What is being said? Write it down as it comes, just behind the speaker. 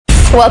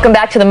Welcome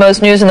back to the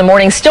Most News in the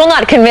Morning. Still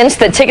not convinced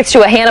that tickets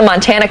to a Hannah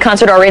Montana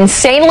concert are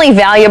insanely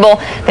valuable?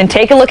 Then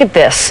take a look at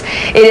this.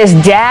 It is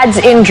dads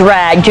in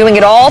drag doing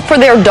it all for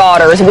their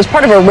daughters. It was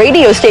part of a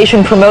radio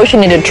station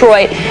promotion in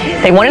Detroit.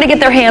 They wanted to get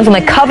their hands on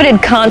the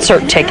coveted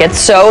concert tickets,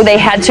 so they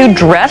had to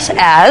dress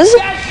as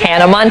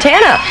Hannah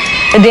Montana.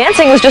 The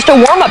dancing was just a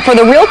warm-up for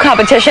the real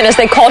competition, as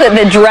they called it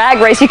the drag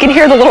race. You can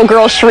hear the little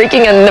girls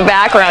shrieking in the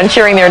background,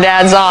 cheering their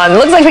dads on.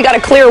 Looks like we got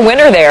a clear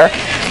winner there.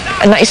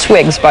 Nice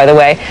swigs, by the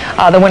way.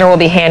 The winner will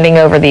be handing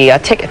over the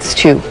tickets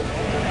to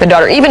the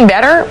daughter. Even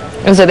better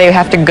is that they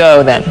have to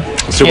go then,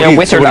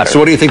 with her daughter. So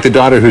what do you think the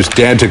daughter whose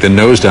dad took the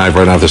nosedive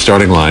right off the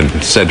starting line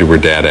said to her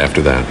dad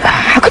after that?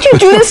 How could you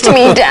do this to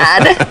me,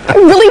 Dad? I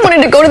really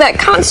wanted to go to that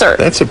concert.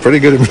 That's a pretty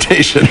good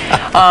invitation.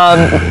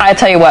 I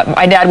tell you what,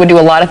 my dad would do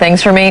a lot of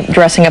things for me.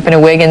 Dressing up in a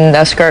wig and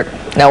a skirt,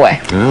 no way.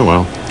 Oh,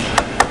 well,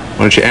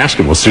 why don't you ask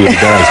him? We'll see what he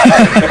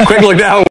does. Quick look now.